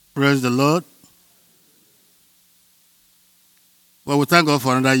Praise the Lord. Well, we thank God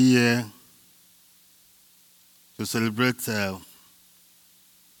for another year to celebrate the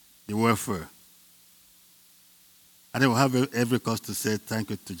welfare. I think we have every cause to say thank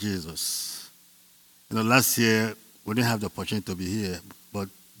you to Jesus. Last year we didn't have the opportunity to be here, but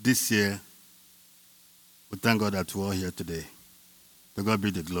this year we thank God that we're all here today. To God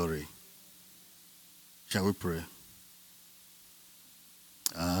be the glory. Shall we pray?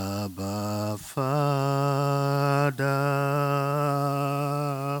 Abba, Father,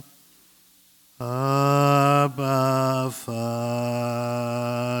 Abba, Father,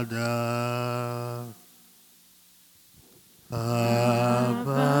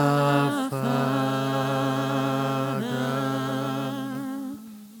 Abba, Father,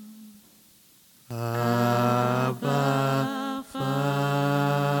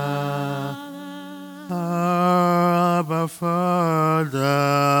 Abba, Father,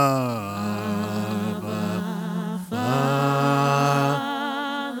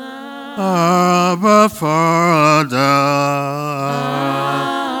 Abba, Father.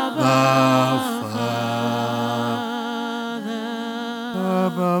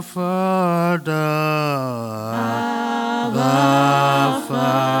 Abba,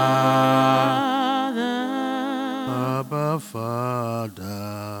 Father, Abba,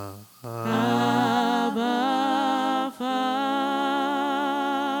 Father, Abba, Father,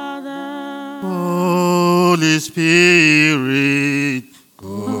 Holy Spirit,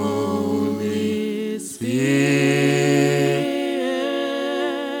 Holy Spirit,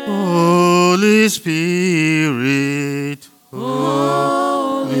 Holy Spirit,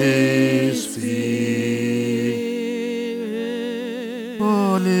 Holy Spirit,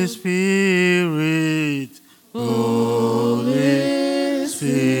 Holy Spirit, Holy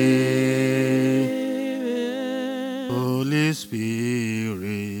Spirit, Holy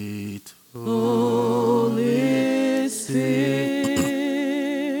Spirit, Holy Spirit.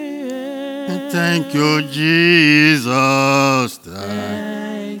 Thank you, Jesus.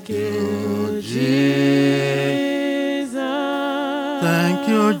 Thank you, Jesus. Thank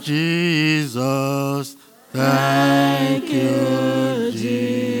you, Jesus. Thank you,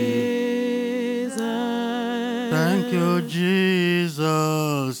 Jesus. Thank you,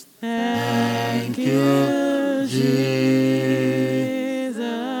 Jesus. Thank you, Jesus.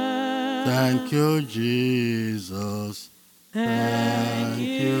 Thank you, Jesus. Thank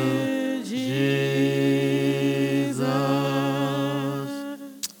you, Jesus.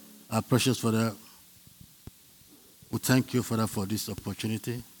 Our precious Father, we thank you, Father, for this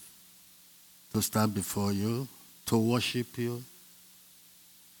opportunity to stand before you, to worship you.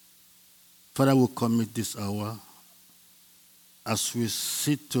 Father, we commit this hour as we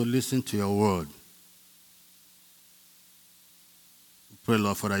sit to listen to your word. We pray,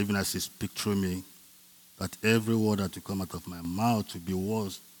 Lord, Father, even as you speak through me, that every word that will come out of my mouth will be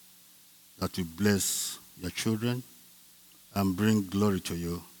words that will bless your children and bring glory to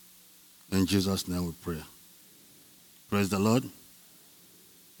you. In Jesus' name we pray. Praise the Lord.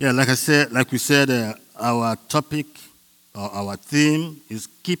 Yeah, like we said, our topic or our theme is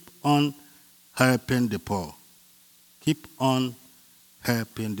keep on helping the poor. Keep on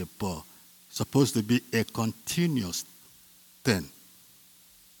helping the poor. It's supposed to be a continuous thing.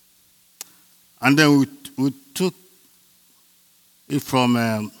 And then we took it from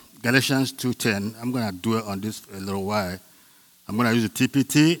Galatians 2:10. I'm going to dwell on this for a little while. I'm going to use the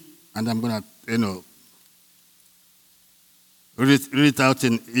TPT, and I'm going to, read it out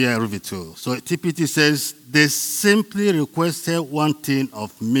in ERV too. So TPT says, they simply requested one thing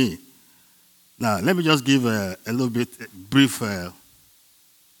of me. Now, let me just give a little bit brief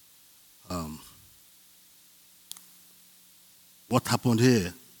what happened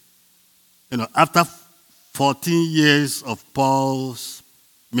here. After 14 years of Paul's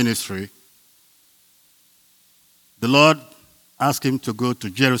ministry, the Lord asked him to go to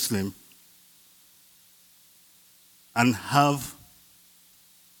Jerusalem and have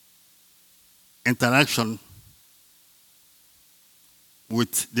interaction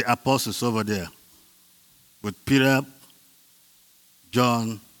with the apostles over there, with Peter,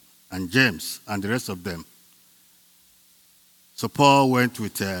 John, and James, and the rest of them. So Paul went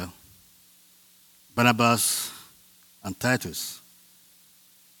with Barnabas and Titus.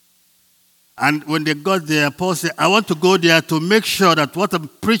 And when they got there, Paul said, I want to go there to make sure that what I'm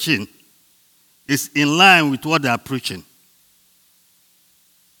preaching is in line with what they are preaching.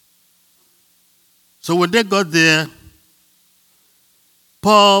 So when they got there,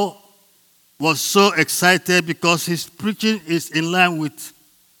 Paul was so excited because his preaching is in line with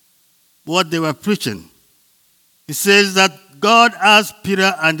what they were preaching. He says that God asked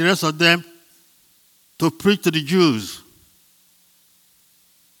Peter and the rest of them to preach to the Jews,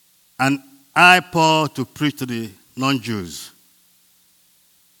 and I, Paul, to preach to the non-Jews.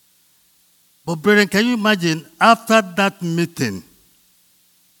 But brethren, can you imagine, after that meeting,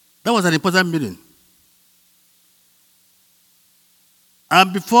 that was an important meeting,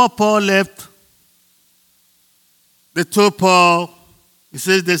 and before Paul left, they told Paul, he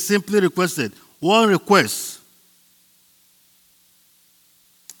says they simply requested one request.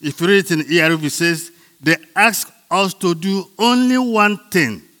 If you read it in ERV, it says they asked us to do only one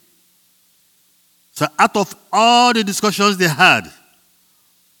thing. So out of all the discussions they had,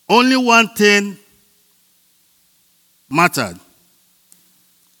 only one thing mattered,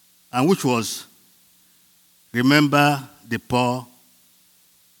 and which was remember the poor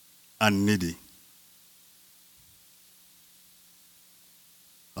and needy.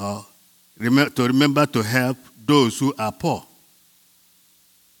 To remember to help those who are poor.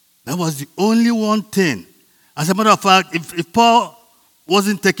 That was the only one thing. As a matter of fact, if Paul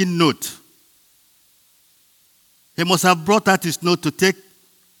wasn't taking note, he must have brought out his note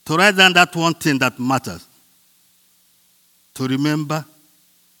to write down that one thing that matters. To remember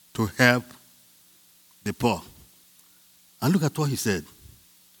to help the poor. And look at what he said.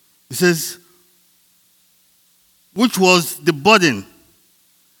 He says, which was the burden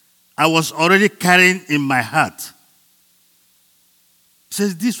I was already carrying in my heart. He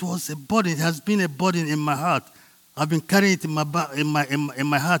says, this was a burden. It has been a burden in my heart. I've been carrying it in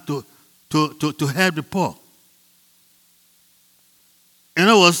my heart to help the poor. In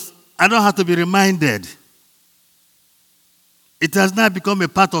other words, I don't have to be reminded. It has now become a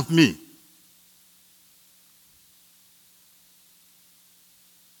part of me.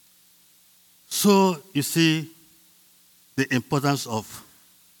 So, you see the importance of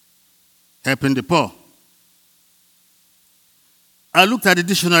helping the poor. I looked at the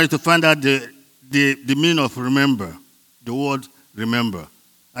dictionary to find out the meaning of remember, the word remember.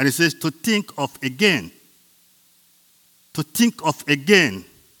 And it says to think of again. To think of again.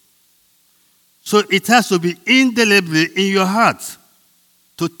 So it has to be indelibly in your heart.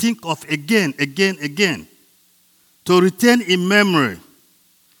 To think of again, again, again. To retain in memory.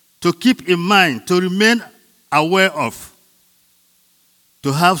 To keep in mind. To remain aware of.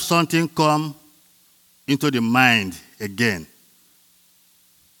 To have something come into the mind again.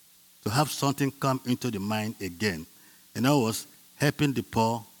 To have something come into the mind again. In other words, helping the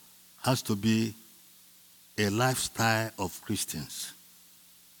poor has to be a lifestyle of Christians.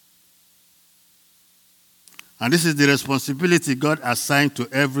 And this is the responsibility God assigned to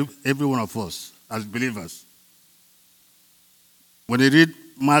every one of us as believers. When you read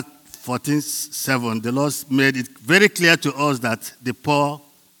Mark 14:7, the Lord made it very clear to us that the poor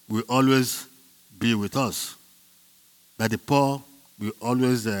will always be with us. That the poor will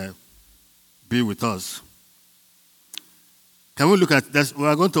always be with us. Can we look at this? We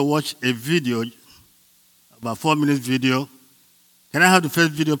are going to watch a video, about 4 minutes video. Can I have the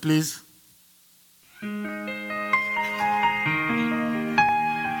first video, please?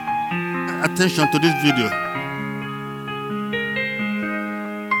 Attention to this video.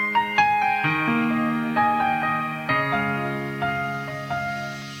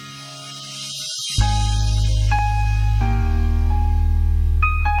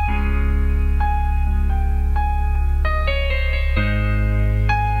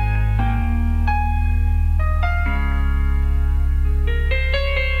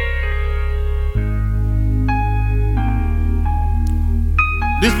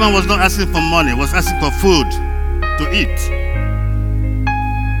 This man was not asking for money, was asking for food to eat.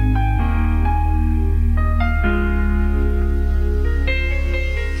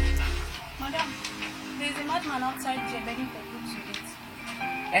 Madam, there is a madman outside here begging for food to eat.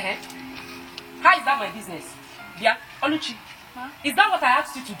 How is that my business? Yeah, Oluchi. Huh? Is that what I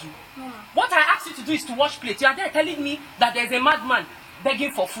asked you to do? No, ma'am. What I asked you to do is to wash plates. You are there telling me that there's a madman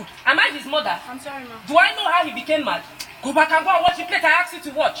begging for food. Am I his mother? I'm sorry, ma'am. Do I know how he became mad? Go back and go and wash the plate I asked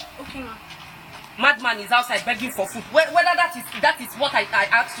you to watch. Okay, ma'am. Madman is outside begging for food. Whether that is what I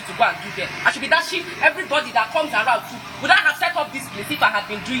asked you to go and do there. I should be dashing everybody that comes around food. Would I have set up this place if I had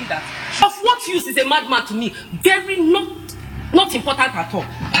been doing that? Of what use is a madman to me? Very not important at all.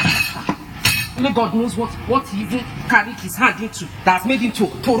 Only God knows what he even carried his hand into that has made him to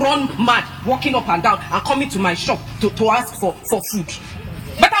run mad, walking up and down and coming to my shop to ask for food.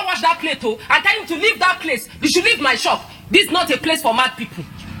 Better wash that plate, oh, and tell him to leave that place. You should leave my shop. This is not a place for mad people.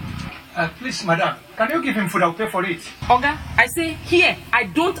 Please, madam, can you give him food? I'll pay for it. Oga, I say here, I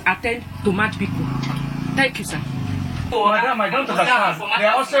don't attend to mad people. Thank you, sir. Madam, I don't understand. They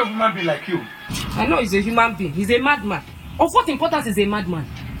are also a human being like you. I know he's a human being. He's a madman. Of what importance is a madman?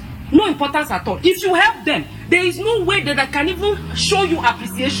 No importance at all. If you help them, there is no way that I can even show you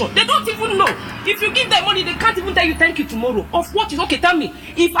appreciation. They don't even know. If you give them money, they can't even tell you thank you tomorrow. Of what is okay? Tell me.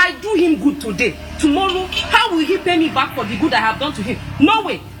 If I do him good today, tomorrow, how will he pay me back for the good I have done to him? No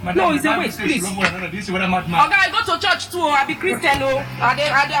way. Madam, no, it's a waste, please. Okay, I go to church too. I be Christian. Oh,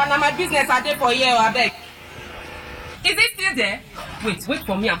 and my business are there for a year. I beg. Is it still there? Wait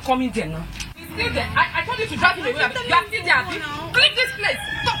for me. I'm coming there now. It's still there. I told you to drive him away. You are still there, Abi. Leave this place.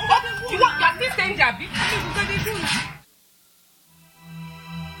 You are still staying there, Abi.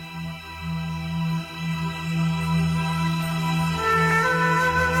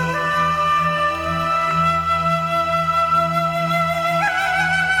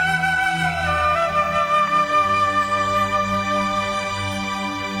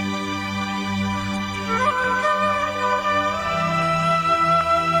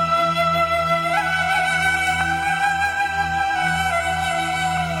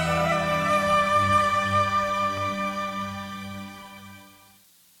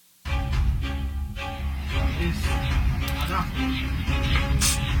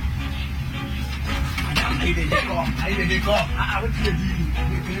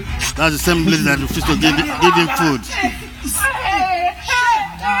 That's the same place that refused to give him food.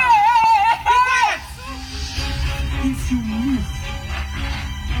 If you move,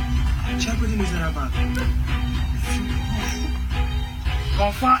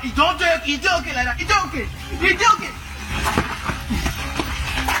 confirm, it's okay like that. It's okay.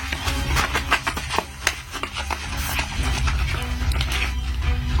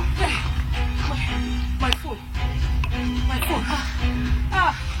 My phone.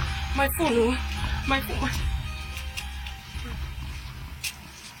 My phone. Oh. My phone.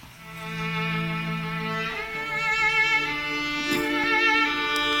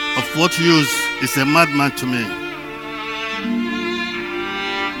 Of what use is a madman to me?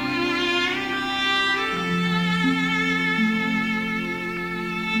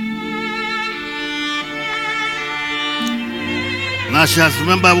 Now she has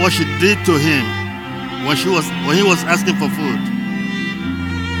remembered what she did to him when he was asking for food.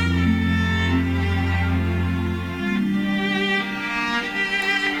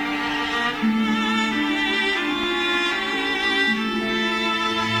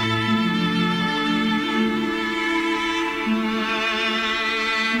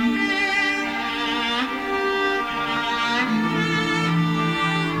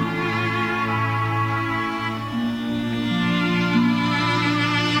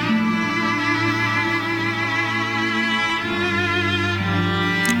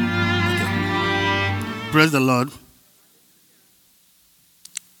 Praise the Lord.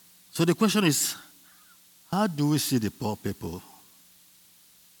 So the question is, how do we see the poor people?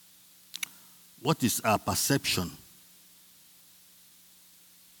 What is our perception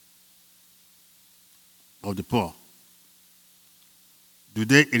of the poor? Do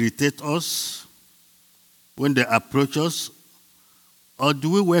they irritate us when they approach us, or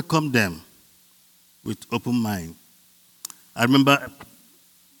do we welcome them with open mind? I remember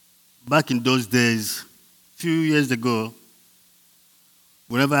back in those days, few years ago,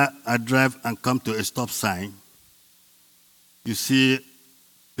 whenever I drive and come to a stop sign, you see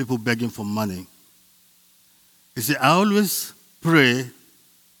people begging for money. You see, I always pray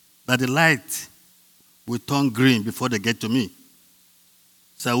that the light will turn green before they get to me,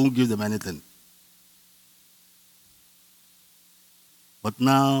 so I won't give them anything. But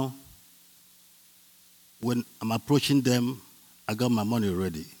now, when I'm approaching them, I got my money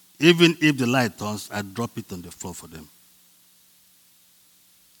ready. Even if the light turns, I drop it on the floor for them.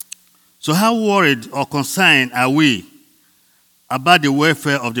 So how worried or concerned are we about the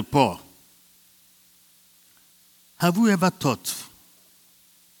welfare of the poor? Have we ever thought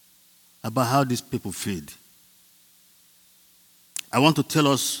about how these people feed? I want to tell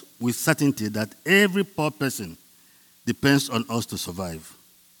us with certainty that every poor person depends on us to survive.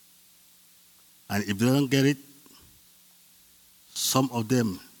 And if they don't get it, some of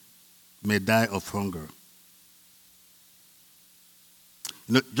them may die of hunger.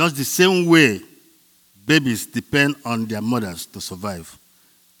 You know, just the same way babies depend on their mothers to survive,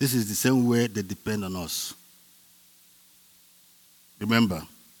 this is the same way they depend on us. Remember,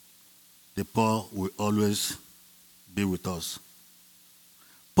 the poor will always be with us.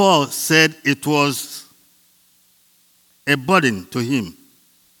 Paul said it was a burden to him,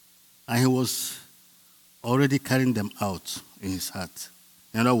 and he was already carrying them out in his heart.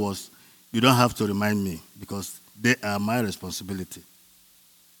 In other words, you don't have to remind me because they are my responsibility.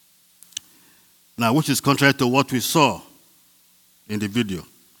 Now, which is contrary to what we saw in the video.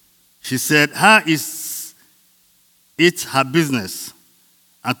 She said, how is it her business.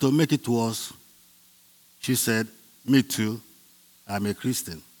 And to make it worse, she said, me too, I'm a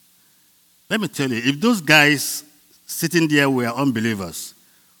Christian. Let me tell you, if those guys sitting there were unbelievers,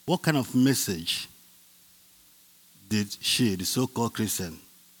 what kind of message did she, the so-called Christian,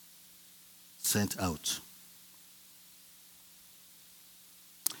 send out?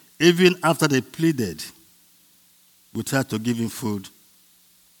 Even after they pleaded with her to give him food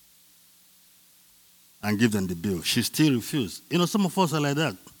and give them the bill, she still refused. You know, some of us are like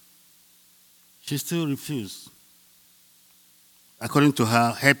that. She still refused. According to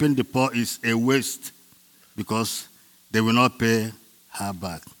her, helping the poor is a waste because they will not pay her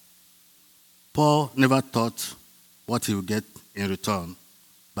back. Paul never thought what he would get in return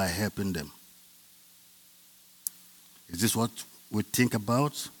by helping them. Is this what we think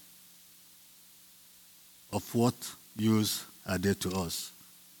about? Of what use are they to us?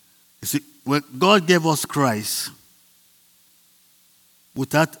 You see, when God gave us Christ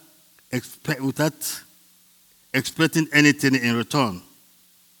without expecting anything in return,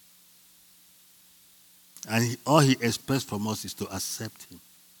 and all he expects from us is to accept him.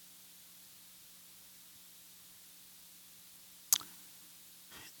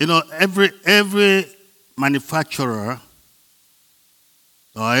 You know, every manufacturer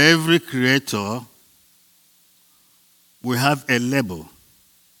or every creator will have a label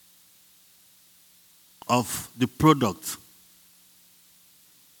of the product,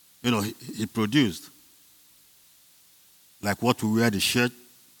 you know, he produced. Like what we wear, the shirt.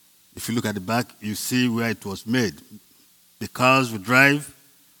 If you look at the back, you see where it was made. The cars we drive,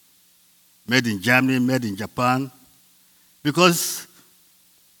 made in Germany, made in Japan, because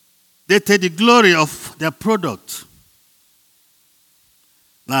they take the glory of their product.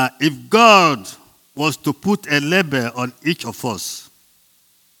 Now, if God was to put a label on each of us,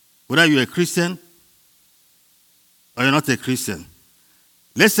 whether you're a Christian or you're not a Christian,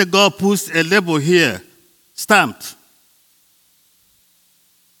 let's say God puts a label here, stamped,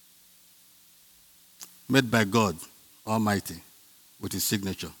 made by God Almighty with his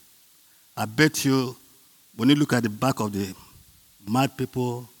signature. I bet you, when you look at the back of the mad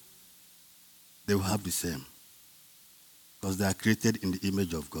people, they will have the same. Because they are created in the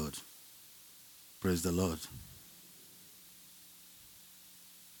image of God. Praise the Lord.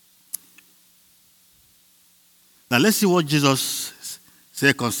 Now let's see what Jesus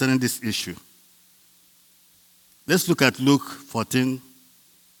said concerning this issue. Let's look at Luke 14,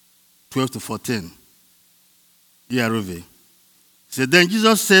 12 to 14. ERV. He said, then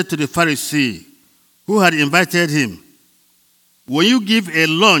Jesus said to the Pharisee who had invited him, when you give a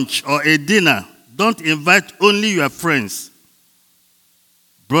lunch or a dinner, don't invite only your friends,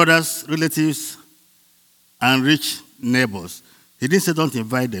 brothers, relatives, and rich neighbors. He didn't say don't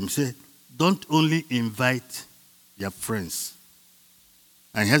invite them. He said, don't only invite your friends.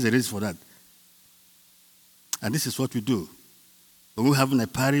 And here's the reason for that. And this is what we do. When we're having a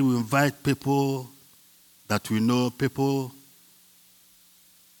party, we invite people that we know, people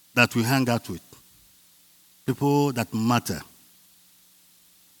that we hang out with, people that matter.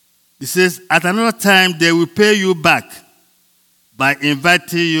 He says, at another time, they will pay you back by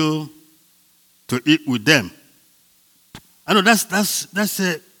inviting you to eat with them. I know that's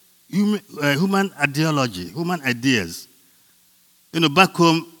a human ideology, human ideas. You know, back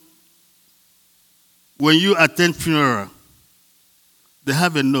home, when you attend funeral, they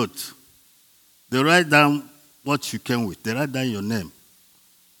have a note. They write down what you came with. They write down your name.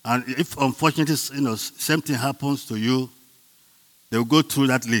 And if unfortunately, you know, something happens to you, they will go through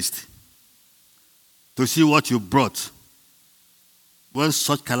that list to see what you brought when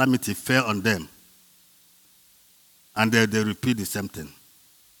such calamity fell on them. And they repeat the same thing.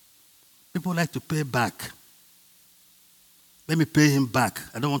 People like to pay back. Let me pay him back.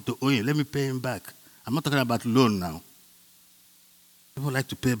 I don't want to owe him. Let me pay him back. I'm not talking about loan now. People like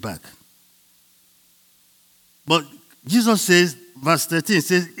to pay back. But Jesus says, verse 13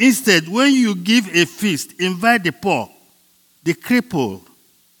 says, instead, when you give a feast, invite the poor, the crippled,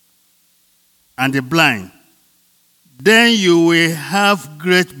 and the blind. Then you will have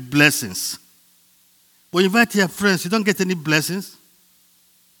great blessings. When you invite your friends, you don't get any blessings.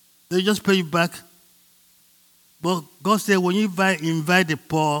 They just pay you back. But God said, when you invite the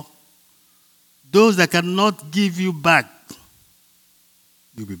poor, those that cannot give you back,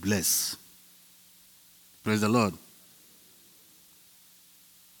 you'll be blessed. Praise the Lord.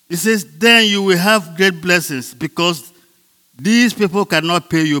 It says, then you will have great blessings because these people cannot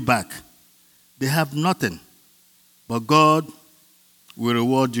pay you back. They have nothing. But God will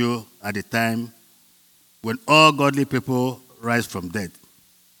reward you at the time when all godly people rise from death.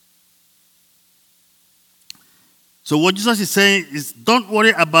 So what Jesus is saying is, don't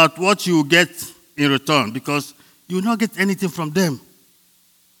worry about what you get in return, because you will not get anything from them.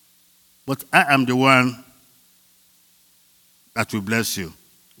 But I am the one that will bless you.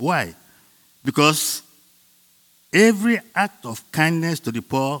 Why? Because every act of kindness to the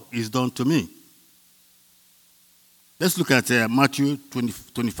poor is done to me. Let's look at Matthew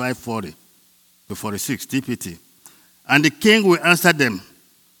 25:40 to 46, TPT. And the king will answer them,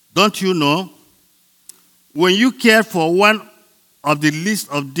 don't you know, when you care for one of the least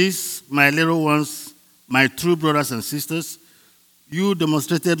of these, my little ones, my true brothers and sisters, you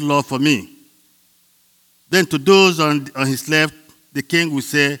demonstrated love for me. Then to those on his left, the king will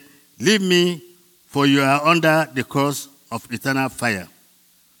say, leave me, for you are under the curse of eternal fire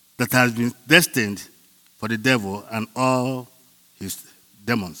that has been destined for the devil and all his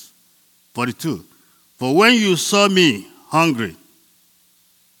demons. 42. For when you saw me hungry,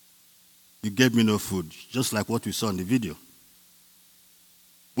 you gave me no food, just like what we saw in the video.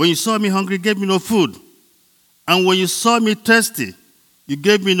 When you saw me hungry, you gave me no food. And when you saw me thirsty, you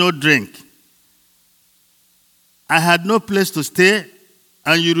gave me no drink. I had no place to stay,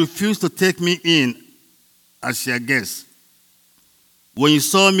 and you refused to take me in as your guest. When you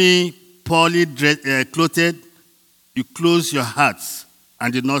saw me poorly clothed, you closed your hearts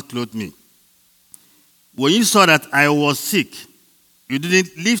and did not clothe me. When you saw that I was sick, you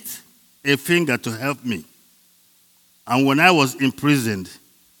didn't lift a finger to help me. And when I was imprisoned,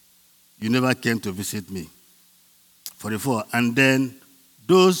 you never came to visit me. 44. And then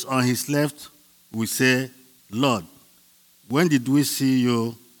those on his left will say, Lord, when did we see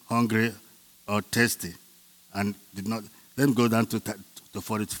you hungry or thirsty? And did not. Let me go down to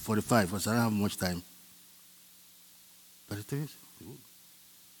 45, because I don't have much time. 33.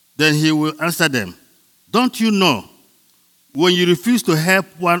 Then he will answer them, don't you know, when you refuse to help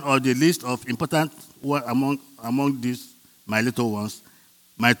one of the least of important among these, my little ones,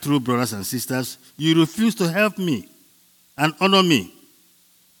 my true brothers and sisters, you refuse to help me and honor me,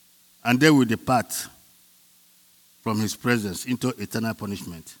 and they will depart from his presence into eternal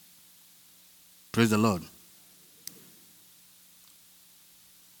punishment. Praise the Lord.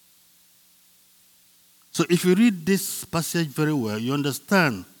 So if you read this passage very well, you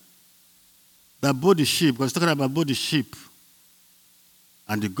understand that both the sheep, because it's talking about both the sheep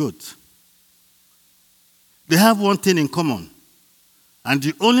and the goat, they have one thing in common. And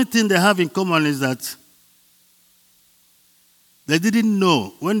the only thing they have in common is that they didn't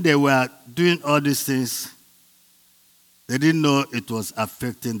know when they were doing all these things, they didn't know it was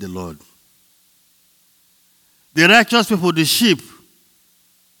affecting the Lord. The righteous people, the sheep,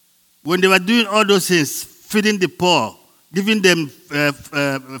 when they were doing all those things, feeding the poor, giving them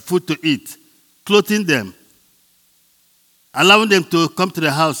food to eat, clothing them, allowing them to come to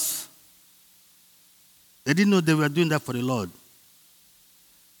the house, they didn't know they were doing that for the Lord,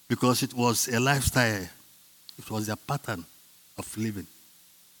 because it was a lifestyle. It was their pattern of living.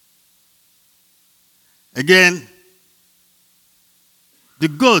 Again, the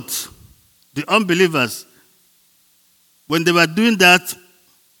goats, the unbelievers, when they were doing that,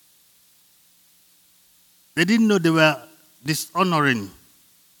 they didn't know they were dishonoring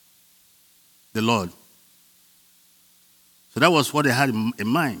the Lord. So that was what they had in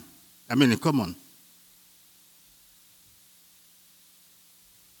mind. In common.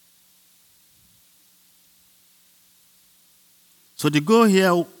 So the goal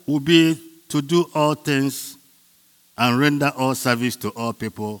here will be to do all things and render all service to all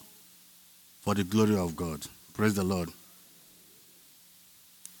people for the glory of God. Praise the Lord.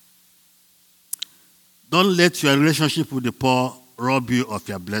 Don't let your relationship with the poor rob you of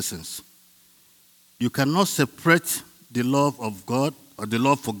your blessings. You cannot separate the love of God or the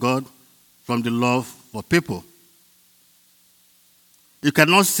love for God from the love for people. You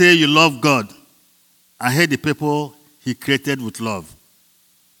cannot say you love God and hate the people he created with love.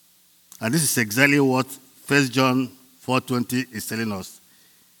 And this is exactly what 1 John 4:20 is telling us.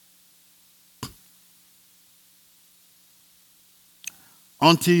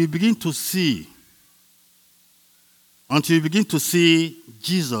 Until you begin to see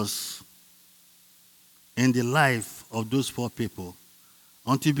Jesus in the life of those poor people,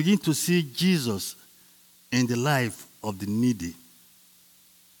 until you begin to see Jesus in the life of the needy,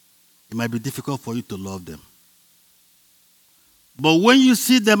 it might be difficult for you to love them. But when you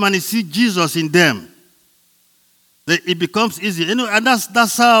see them and you see Jesus in them, then it becomes easy. And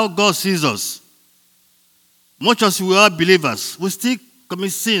that's how God sees us. Much as we are believers, we still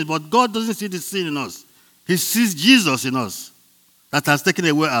commit sin, but God doesn't see the sin in us. He sees Jesus in us that has taken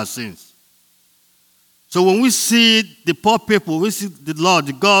away our sins. So when we see the poor people, we see the Lord,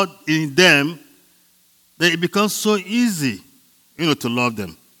 the God in them, then it becomes so easy, to love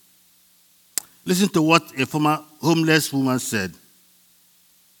them. Listen to what a former homeless woman said.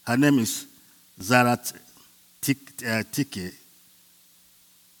 Her name is Zarat Tiki,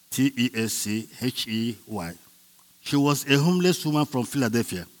 T-E-S-C-H-E-Y. She was a homeless woman from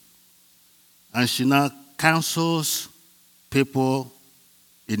Philadelphia, and she now counsels people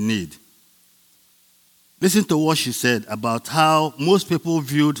in need. Listen to what she said about how most people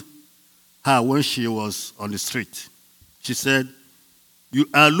viewed her when she was on the street. She said, "You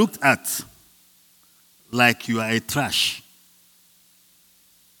are looked at like you are a trash.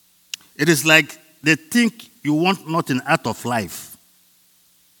 It is like they think you want nothing out of life.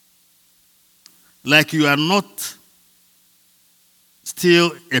 Like you are not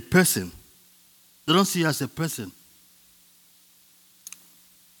still a person. They don't see you as a person."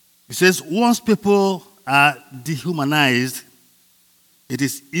 He says, once people are dehumanized, it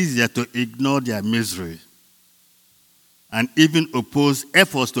is easier to ignore their misery and even oppose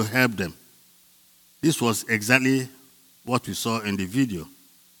efforts to help them. This was exactly what we saw in the video.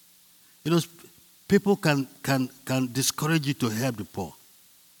 People can discourage you to help the poor.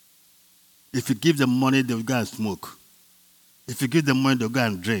 If you give them money, they'll go and smoke. If you give them money, they'll go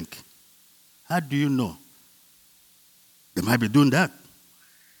and drink. How do you know? They might be doing that.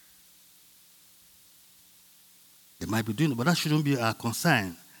 They might be doing it, but that shouldn't be our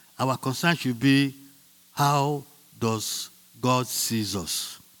concern. Our concern should be, how does God see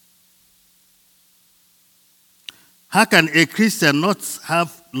us? How can a Christian not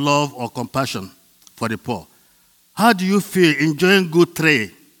have love or compassion for the poor? How do you feel enjoying good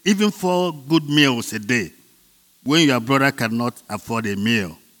trade, even 4 good meals a day, when your brother cannot afford a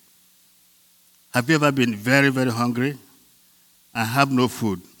meal? Have you ever been very, very hungry and have no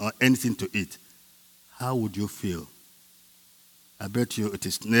food or anything to eat? How would you feel? I bet you it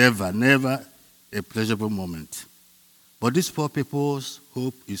is never, never a pleasurable moment. But these poor people's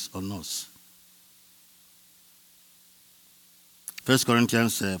hope is on us. 1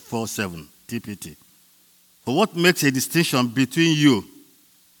 Corinthians 4:7, TPT. For what makes a distinction between you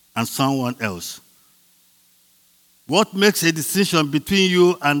and someone else? What makes a distinction between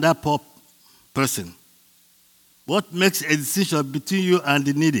you and that poor person? What makes a distinction between you and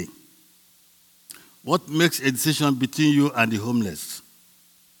the needy? What makes a decision between you and the homeless?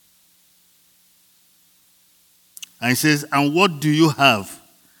 And he says, and what do you have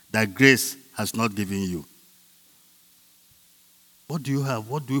that grace has not given you? What do you have?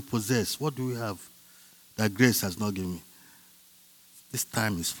 What do you possess? What do you have that grace has not given me? This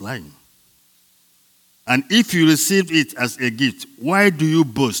time is flying. And if you received it as a gift, why do you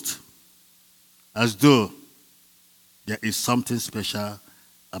boast as though there is something special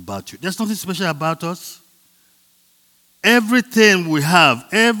about you? There's nothing special about us. Everything we have,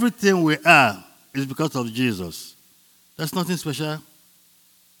 everything we are, is because of Jesus. There's nothing special.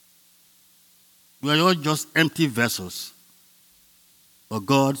 We are all just empty vessels. But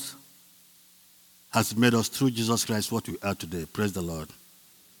God has made us through Jesus Christ what we are today. Praise the Lord.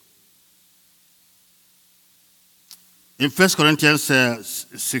 In 1 Corinthians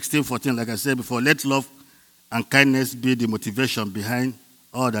 16:14, like I said before, let love and kindness be the motivation behind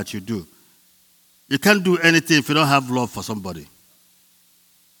all that you do. You can't do anything if you don't have love for somebody.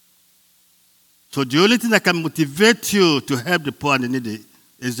 So the only thing that can motivate you to help the poor and the needy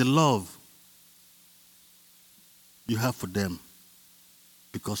is the love you have for them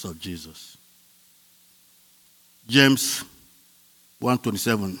because of Jesus. James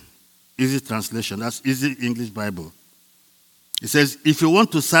 1:27, easy translation. That's easy English Bible. It says, if you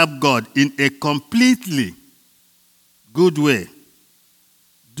want to serve God in a completely good way,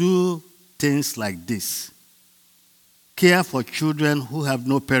 do things like this. Care for children who have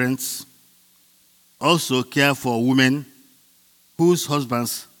no parents. Also care for women whose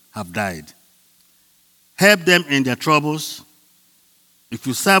husbands have died. Help them in their troubles. If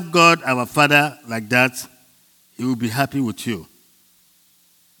you serve God, our Father, like that, He will be happy with you.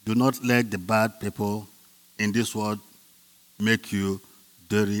 Do not let the bad people in this world make you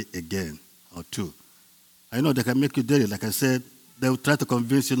dirty again or two. I know they can make you dirty. Like I said, they will try to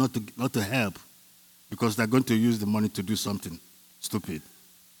convince you not to help because they're going to use the money to do something stupid.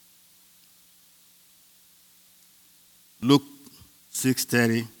 Luke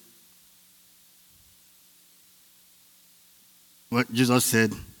 6:30. What Jesus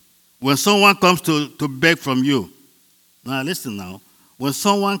said, when someone comes to beg from you, now listen now, when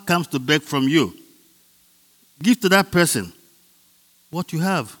someone comes to beg from you, give to that person what you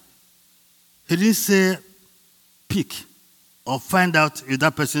have. He didn't say pick or find out if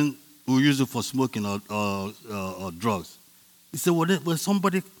that person will use it for smoking or drugs. He said when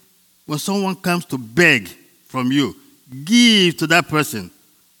when someone comes to beg from you, give to that person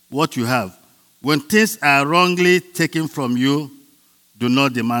what you have. When things are wrongly taken from you, do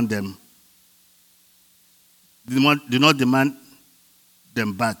not demand them. Do not demand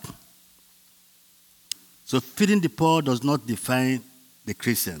them back. So feeding the poor does not define the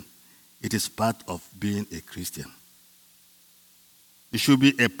Christian. It is part of being a Christian. It should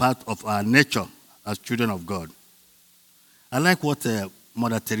be a part of our nature as children of God. I like what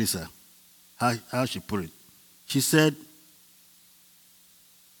Mother Teresa, how she put it. She said,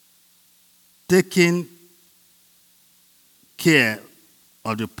 taking care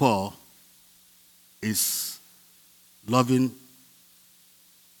of the poor is to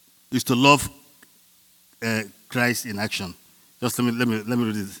love Christ in action. Just let me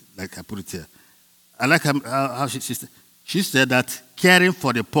read it like I put it here. I like how she said that caring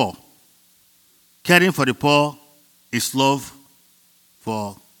for the poor is love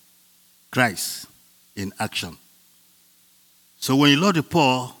for Christ in action. So when you love the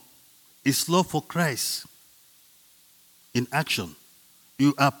poor, it's love for Christ in action.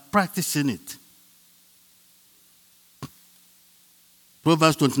 You are practicing it.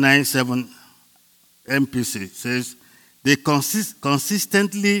 Proverbs 29:7 MPC says, the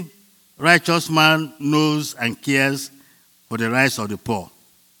consistently righteous man knows and cares for the rights of the poor,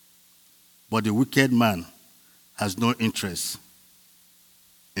 but the wicked man has no interest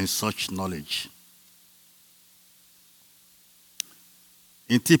in such knowledge.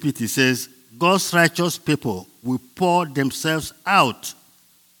 In TPT it says, God's righteous people will pour themselves out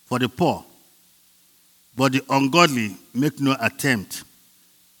for the poor, but the ungodly make no attempt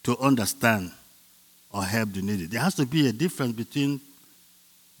to understand or help the needy. There has to be a difference between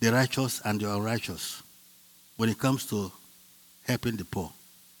the righteous and the unrighteous when it comes to helping the poor.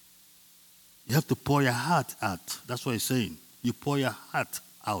 You have to pour your heart out. That's what he's saying. You pour your heart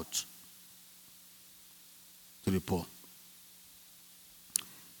out to the poor.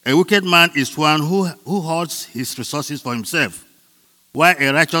 A wicked man is one who hoards his resources for himself, while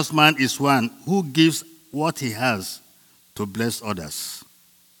a righteous man is one who gives what he has to bless others.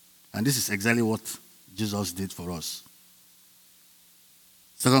 And this is exactly what Jesus did for us.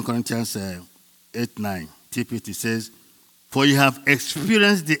 2 Corinthians 8:9, TPT says, for you have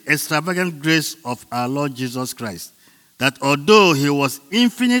experienced the extravagant grace of our Lord Jesus Christ, that although he was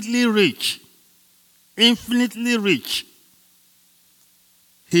infinitely rich,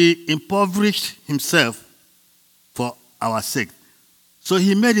 he impoverished himself for our sake. So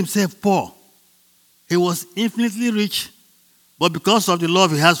he made himself poor. He was infinitely rich, but because of the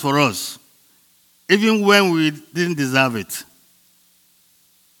love he has for us, even when we didn't deserve it,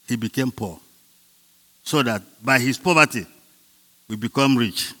 he became poor. So that by his poverty, we become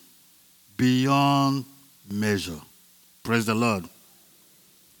rich beyond measure. Praise the Lord.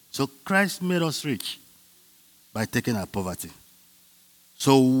 So Christ made us rich by taking our poverty.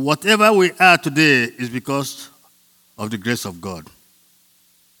 So whatever we are today is because of the grace of God.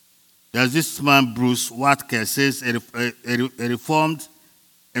 There's this man, Bruce Watker, says a reformed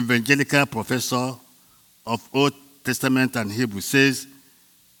evangelical professor of Old Testament and Hebrew, says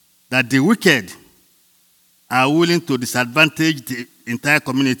that the wicked are willing to disadvantage the entire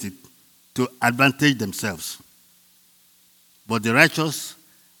community to advantage themselves. But the righteous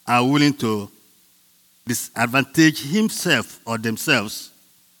are willing to disadvantage himself or themselves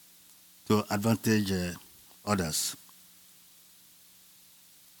to advantage others.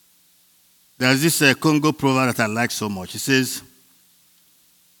 There's this Congo proverb that I like so much. It says,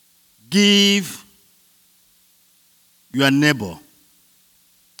 give your neighbor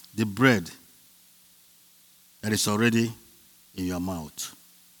the bread that is already in your mouth.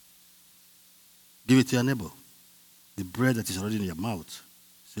 Give it to your neighbor. The bread that is already in your mouth.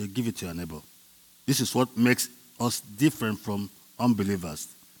 So give it to your neighbor. This is what makes us different from unbelievers.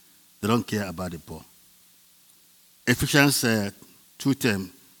 They don't care about the poor. Ephesians 2:10,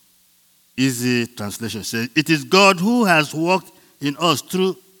 easy translation, says, it is God who has worked in us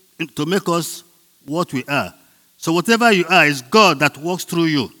to make us what we are. So whatever you are, is God that works through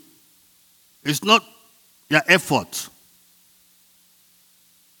you. It's not your effort.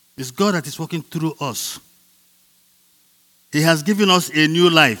 It's God that is working through us. He has given us a new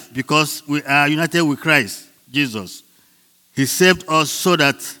life because we are united with Christ, Jesus. He saved us so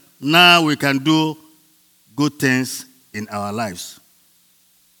that now we can do good things in our lives.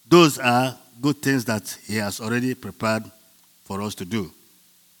 Those are good things that he has already prepared for us to do.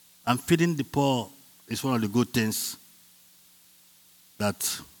 And feeding the poor is one of the good things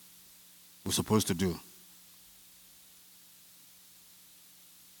that we're supposed to do.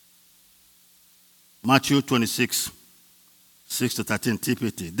 Matthew 26, 6 to 13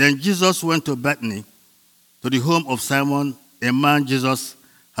 TPT. Then Jesus went to Bethany, to the home of Simon, a man Jesus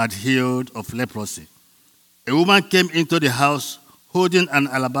had healed of leprosy. A woman came into the house holding an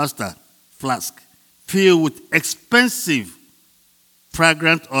alabaster flask filled with expensive,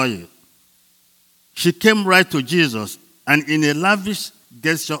 fragrant oil. She came right to Jesus, and in a lavish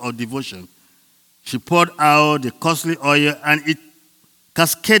gesture of devotion, she poured out the costly oil, and it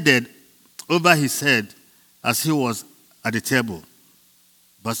cascaded over his head as he was at the table.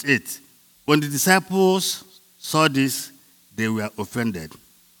 Verse 8. When the disciples saw this, they were offended.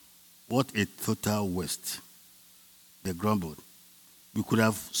 What a total waste. They grumbled. We could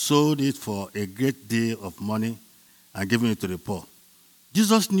have sold it for a great deal of money and given it to the poor.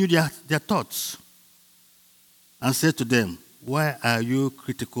 Jesus knew their thoughts and said to them, why are you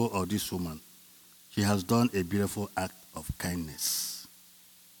critical of this woman? She has done a beautiful act of kindness.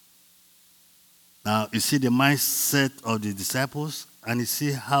 Now, you see the mindset of the disciples, and you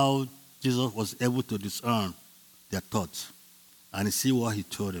see how Jesus was able to discern their thoughts. And you see what he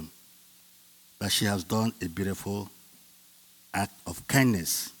told them, that she has done a beautiful act of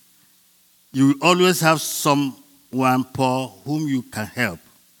kindness. You will always have someone poor whom you can help,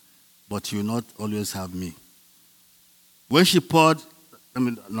 but you will not always have me. When she poured, let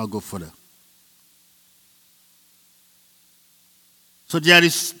me not go further. So there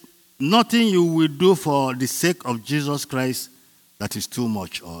is nothing you will do for the sake of Jesus Christ that is too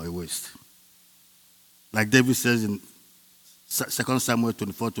much or a waste. Like David says in 2 Samuel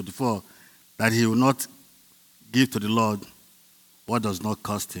 24:24, that he will not give to the Lord what does not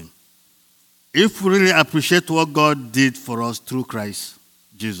cost him. If we really appreciate what God did for us through Christ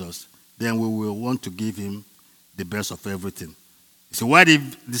Jesus, then we will want to give him the best of everything. So why the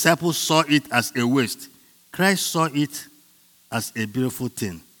disciples saw it as a waste, Christ saw it as a beautiful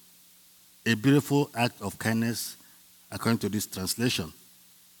thing, a beautiful act of kindness, according to this translation.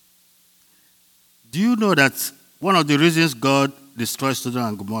 Do you know that one of the reasons God destroyed Sodom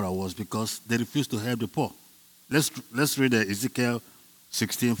and Gomorrah was because they refused to help the poor? Let's read Ezekiel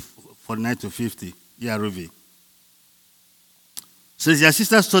 16:49-50, ERV. Says, their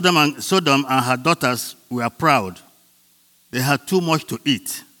sister Sodom and her daughters were proud. They had too much to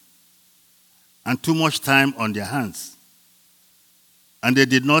eat and too much time on their hands. And they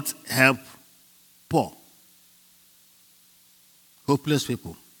did not help poor. Helpless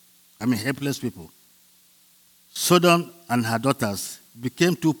people. Sodom and her daughters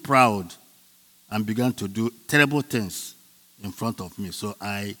became too proud and began to do terrible things in front of me. So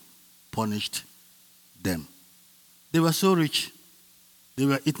I punished them. They were so rich. They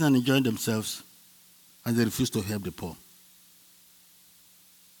were eating and enjoying themselves, and they refused to help the poor.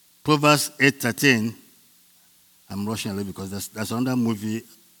 Proverbs 8:13. I'm rushing a little because there's another movie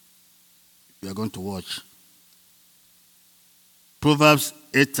we are going to watch. Proverbs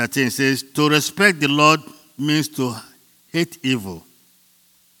 8:13 says, to respect the Lord means to hate evil.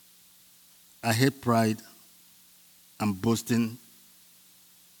 I hate pride and boasting,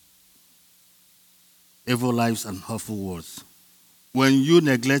 evil lives and hurtful words. When you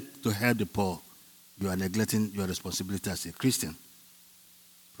neglect to help the poor, you are neglecting your responsibility as a Christian.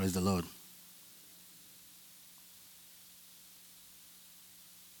 Praise the Lord.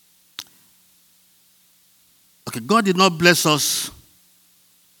 Okay, God did not bless us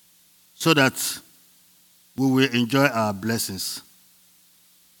so that we will enjoy our blessings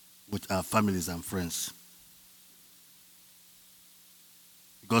with our families and friends.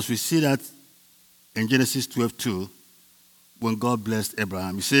 Because we see that in Genesis 12:2, when God blessed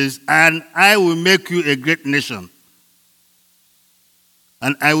Abraham, he says, and I will make you a great nation,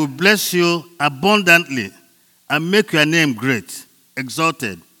 and I will bless you abundantly, and make your name great,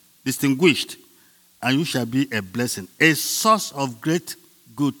 exalted, distinguished, and you shall be a blessing, a source of great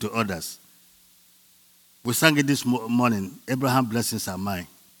good to others. We sang it this morning, Abraham's blessings are mine.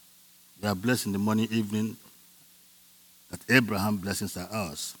 We are blessed in the morning, evening, that Abraham's blessings are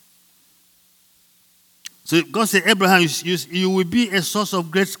ours. So God said, Abraham, you will be a source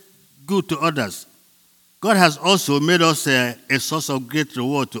of great good to others. God has also made us a source of great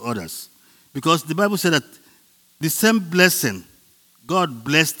reward to others. Because the Bible said that the same blessing God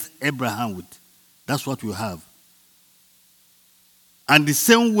blessed Abraham with, that's what we have. And the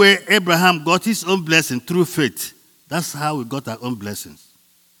same way Abraham got his own blessing through faith, that's how we got our own blessings.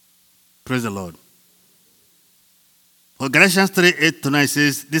 Praise the Lord. For Galatians 3:8-9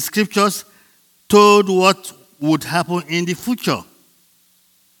 says, the scriptures told what would happen in the future.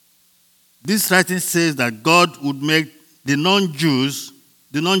 This writing says that God would make the non-Jewish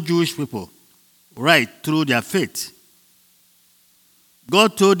people right through their faith.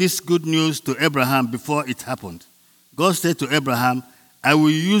 God told this good news to Abraham before it happened. God said to Abraham, I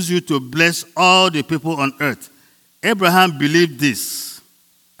will use you to bless all the people on earth. Abraham believed this,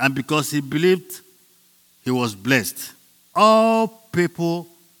 and because he believed, he was blessed. All people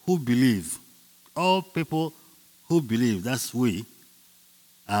who believe, that's we,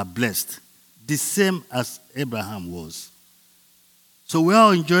 are blessed. The same as Abraham was. So we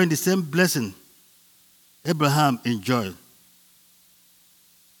are enjoying the same blessing Abraham enjoyed.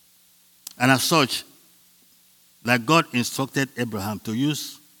 And as such, like God instructed Abraham to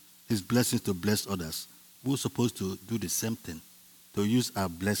use his blessings to bless others, we're supposed to do the same thing, to use our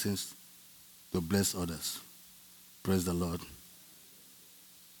blessings to bless others. Praise the Lord.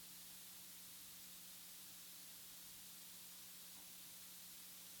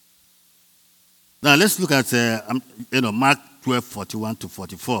 Now let's look at Mark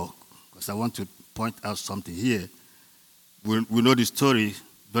 12:41-44, because I want to point out something here. We know the story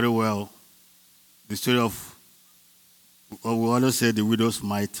very well. The story of, we always say the widow's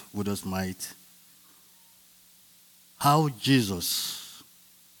mite. How Jesus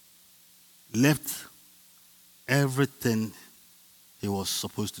left everything he was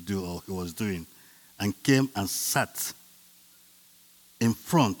supposed to do or he was doing and came and sat in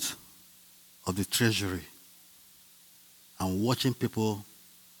front of the treasury and watching people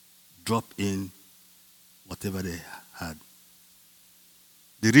drop in whatever they had.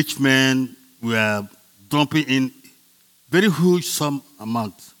 The rich men were dumping in very huge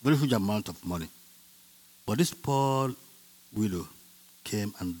amount of money. But this poor widow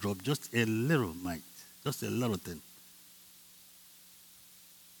came and dropped just a little mite, just a little thing.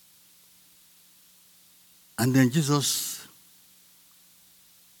 And then Jesus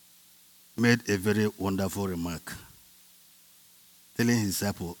made a very wonderful remark, telling his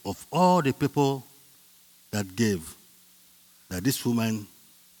disciples, of all the people that gave, that this woman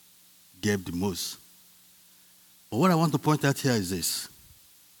gave the most. But what I want to point out here is this.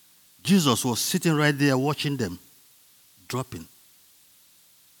 Jesus was sitting right there watching them dropping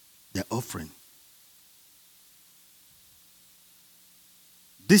their offering.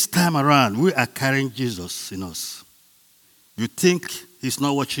 This time around, we are carrying Jesus in us. You think he's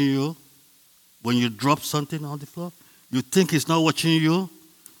not watching you when you drop something on the floor? You think he's not watching you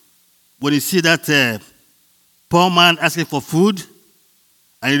when you see that poor man asking for food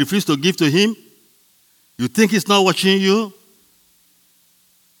and you refuse to give to him? You think he's not watching you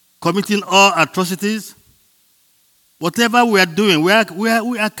committing all atrocities? Whatever we are doing, we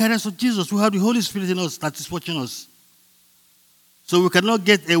are carriers of Jesus. We have the Holy Spirit in us that is watching us. So we cannot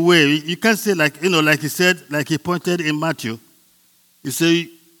get away. You can't say like he said, like he pointed in Matthew. He said,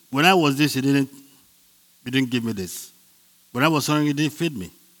 when I was this, you didn't give me this. When I was hungry, you didn't feed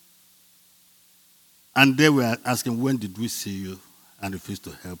me. And they were asking, when did we see you and refuse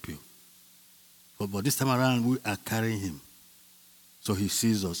to help you? But this time around, we are carrying him. So he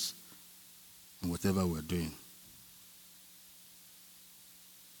sees us in whatever we're doing.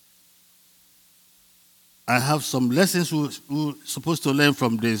 I have some lessons we're supposed to learn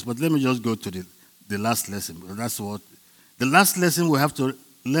from this, but let me just go to the last lesson. That's what the last lesson we have to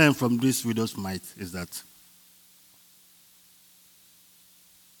learn from this widow's mite is that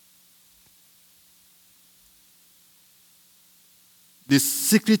the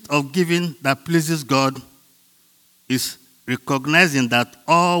secret of giving that pleases God is recognizing that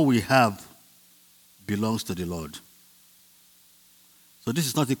all we have belongs to the Lord. So this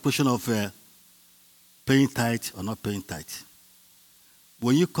is not a question of paying tithe or not paying tithe.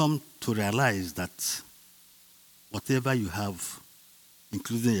 When you come to realize that whatever you have,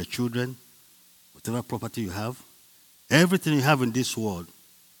 including your children, whatever property you have, everything you have in this world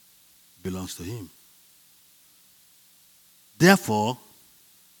belongs to him. Therefore,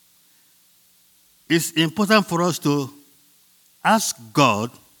 it's important for us to ask God,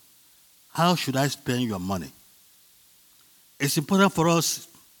 how should I spend your money? It's important for us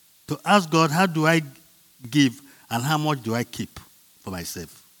to ask God, how do I give and how much do I keep for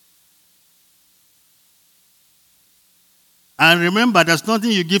myself? And remember, there's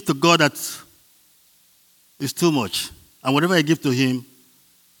nothing you give to God that is too much. And whatever you give to him,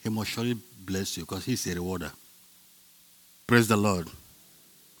 he must surely bless you because he's a rewarder. Praise the Lord.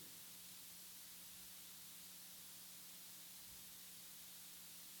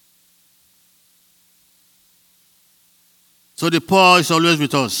 So the poor is always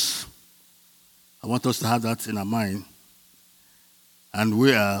with us. I want us to have that in our mind. And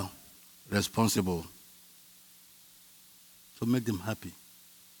we are responsible to make them happy.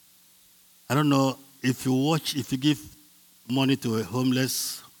 I don't know if you give money to a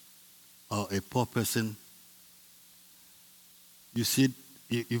homeless or a poor person, you see,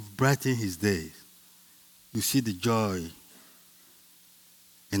 you've brightened his day. you see the joy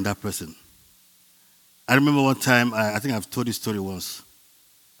in that person. I remember one time, I think I've told this story once.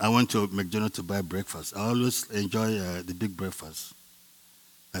 I went to McDonald's to buy breakfast. I always enjoy the big breakfast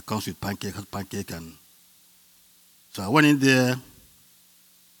that comes with hot pancake. And so I went in there.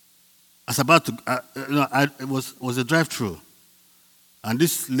 I was about to, it was a drive-through. And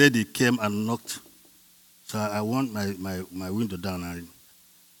this lady came and knocked. So I want my window down. And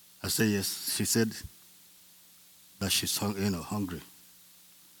I said yes. She said that she's hungry.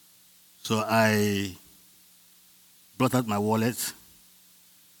 So I brought out my wallet.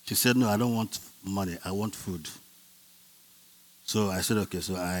 She said, no, I don't want money. I want food. So I said, okay.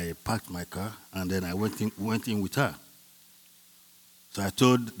 So I parked my car, and then I went in with her. So I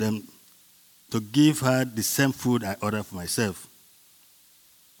told them to give her the same food I ordered for myself.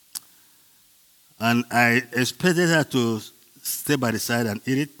 And I expected her to stay by the side and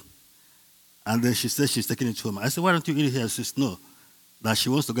eat it. And then she said she's taking it home. I said, why don't you eat it here? She said, no, that she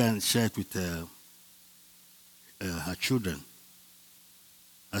wants to go and share it with her children.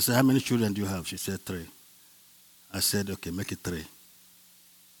 I said, how many children do you have? She said, 3. I said, okay, make it 3.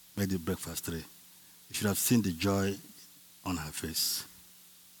 Make the breakfast 3. You should have seen the joy on her face.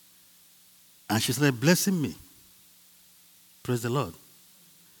 And she started blessing me. Praise the Lord.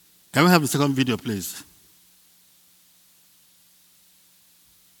 Can we have the second video, please?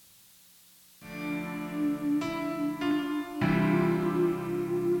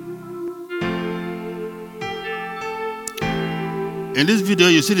 In this video,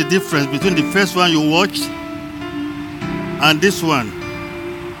 you see the difference between the first one you watched and this one.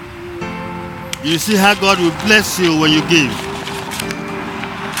 You see how God will bless you when you give.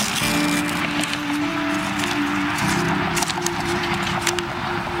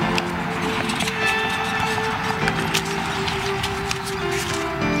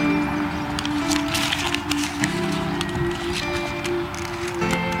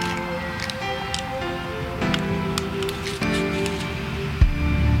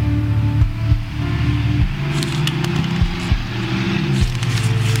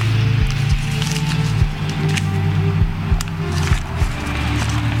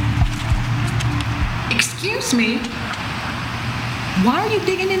 Excuse me? Why are you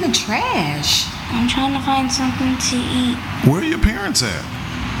digging in the trash? I'm trying to find something to eat. Where are your parents at?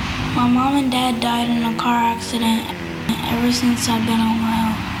 My mom and dad died in a car accident ever since I've been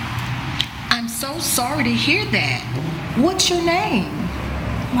unwell. I'm so sorry to hear that. What's your name?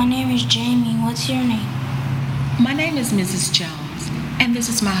 My name is Jamie. What's your name? My name is Mrs. Jones, and this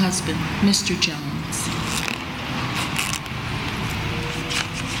is my husband, Mr. Jones.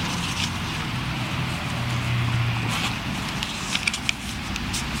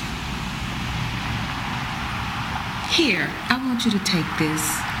 Here, I want you to take this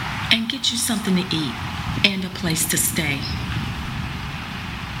and get you something to eat and a place to stay.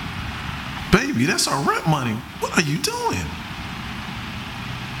 Baby, that's our rent money. What are you doing?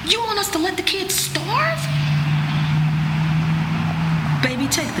 You want us to let the kids starve? Baby,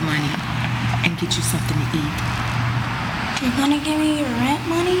 take the money and get you something to eat. You're gonna give me your rent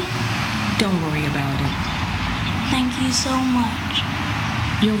money? Don't worry about it. Thank you so much.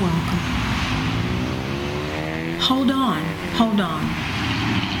 You're welcome. Hold on.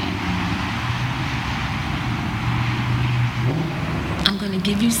 I'm gonna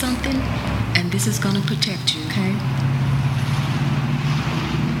give you something, and this is gonna protect you, okay?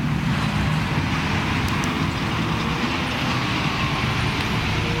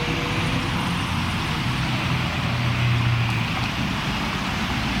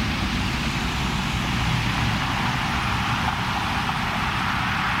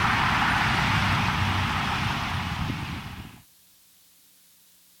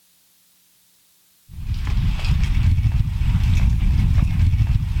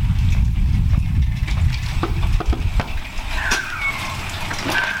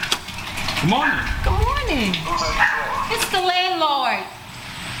 Good morning. Good morning. It's the landlord.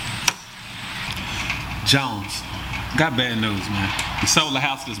 Jones, got bad news, man. We sold the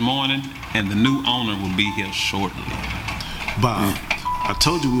house this morning, and the new owner will be here shortly. Bob, I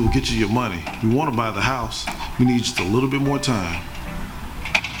told you we will get you your money. We want to buy the house. We need just a little bit more time.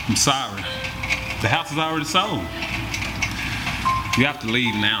 I'm sorry. The house is already sold. You have to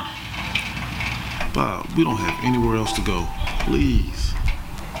leave now. Bob, we don't have anywhere else to go. Please.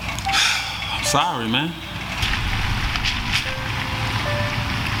 I'm sorry, man.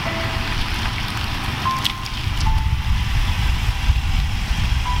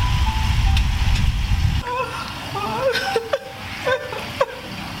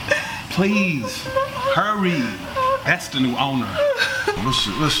 Please, hurry. That's the new owner.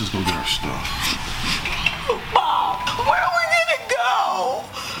 Let's just go get our stuff.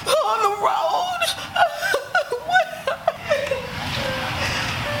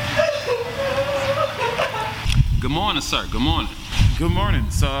 Good morning, sir. Good morning. Good morning.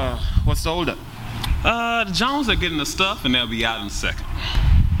 So, what's the holdup? The Jones are getting the stuff, and they'll be out in a second.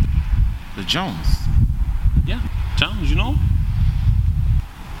 The Jones? Yeah, Jones, you know?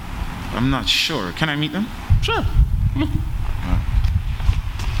 I'm not sure. Can I meet them? Sure. Come on.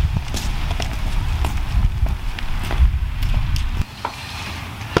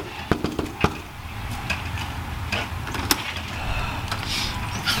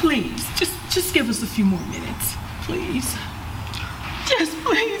 Please, just give us a few more minutes, please. Just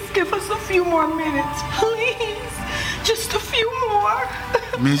please give us a few more minutes, please. Just a few more.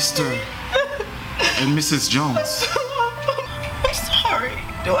 Mr. and Mrs. Jones. I'm sorry.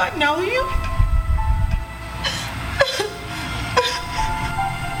 Do I know you?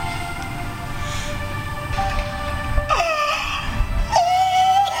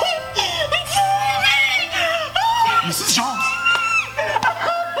 Mrs. Jones.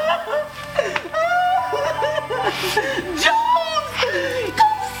 Jones!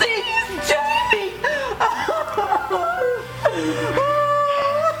 Come see his Jamie!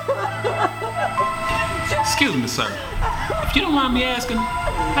 Excuse me, sir. If you don't mind me asking,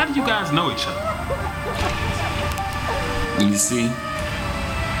 how do you guys know each other? You see,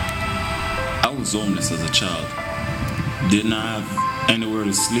 I was homeless as a child. Didn't have anywhere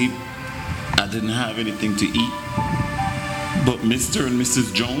to sleep. I didn't have anything to eat. But Mr. and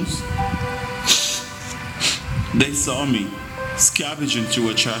Mrs. Jones, they saw me scavenging through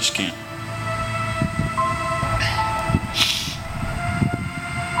a trash can.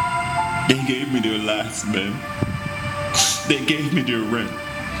 They gave me their last, man. They gave me their rent.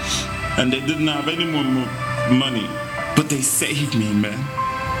 And they didn't have any more money. But they saved me, man.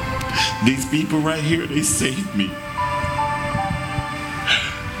 These people right here, they saved me.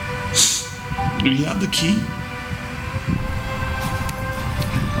 Do you have the key?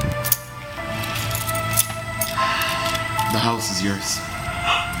 The house is yours.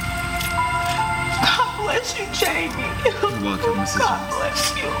 God bless you, Jamie. You're welcome, Mrs. God Jones.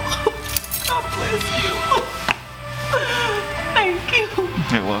 bless you. God bless you. Thank you.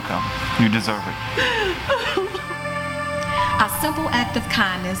 You're welcome. You deserve it. A simple act of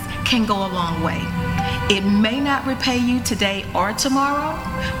kindness can go a long way. It may not repay you today or tomorrow,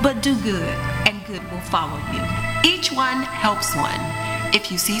 but do good, and good will follow you. Each one helps one.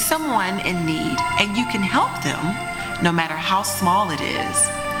 If you see someone in need and you can help them, no matter how small it is,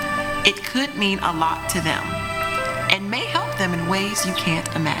 it could mean a lot to them and may help them in ways you can't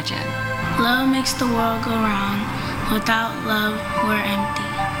imagine. Love makes the world go round. Without love, we're empty.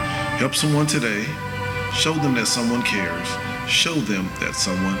 Help someone today. Show them that someone cares. Show them that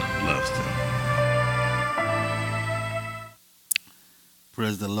someone loves them.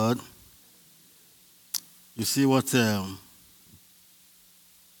 Praise the Lord. You see what an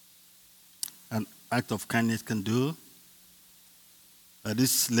act of kindness can do?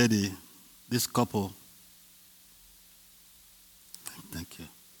 This lady, this couple, thank you.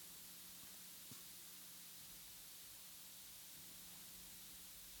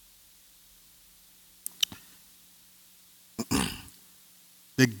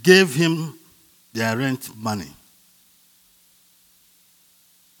 They gave him their rent money,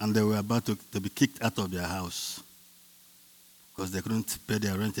 and they were about to be kicked out of their house because they couldn't pay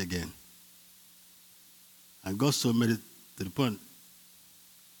their rent again. And God so made it to the point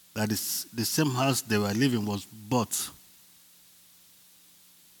that the same house they were living was bought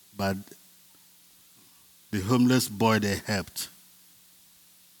by the homeless boy they helped.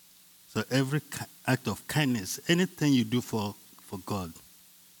 So every act of kindness, anything you do for God,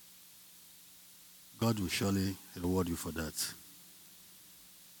 God will surely reward you for that.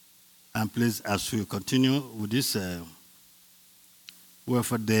 And please, as we continue with this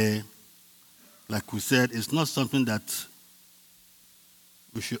welfare day, like we said, it's not something that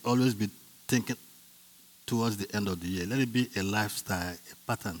we should always be thinking towards the end of the year. Let it be a lifestyle, a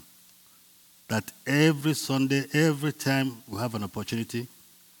pattern, that every Sunday, every time we have an opportunity,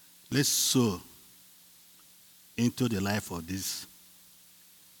 let's sow into the life of these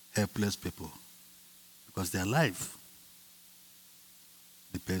helpless people, because their life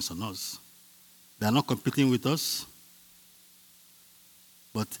depends on us. They are not competing with us,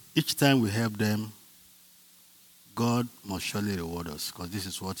 but each time we help them, God must surely reward us, because this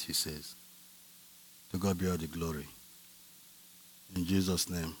is what he says. To God be all the glory. In Jesus'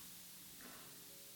 name.